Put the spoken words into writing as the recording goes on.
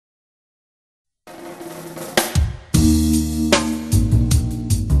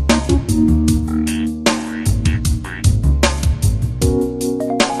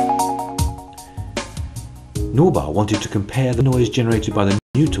Norbar wanted to compare the noise generated by the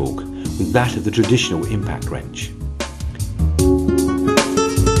Pneutorque with that of the traditional impact wrench.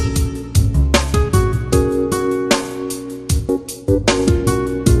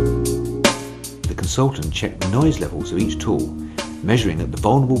 The consultant checked the noise levels of each tool, measuring at the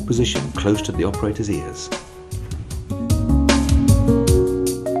vulnerable position close to the operator's ears.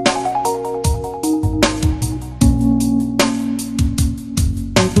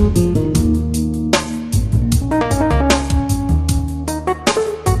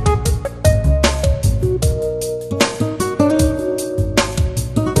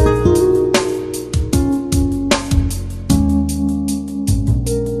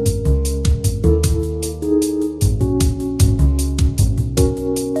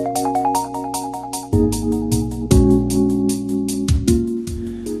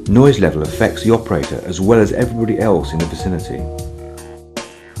 Noise level affects the operator as well as everybody else in the vicinity.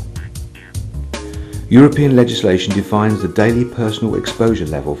 European legislation defines the daily personal exposure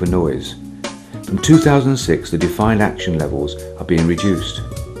level for noise. From 2006, the defined action levels are being reduced.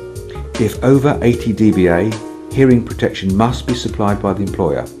 If over 80 dBA, hearing protection must be supplied by the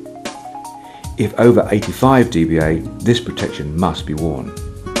employer. If over 85 dBA, this protection must be worn.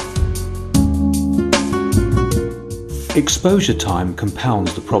 Exposure time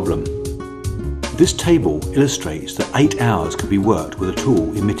compounds the problem. This table illustrates that 8 hours could be worked with a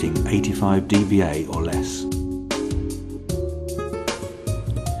tool emitting 85 dBA or less.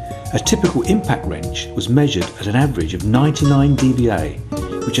 A typical impact wrench was measured at an average of 99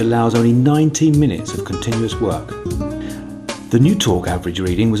 dBA, which allows only 19 minutes of continuous work. The Pneutorque average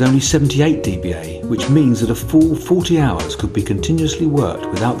reading was only 78 dBA, which means that a full 40 hours could be continuously worked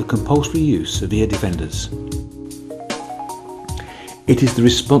without the compulsory use of ear defenders. It is the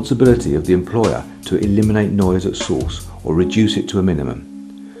responsibility of the employer to eliminate noise at source or reduce it to a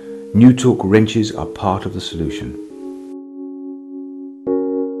minimum. Pneutorque wrenches are part of the solution.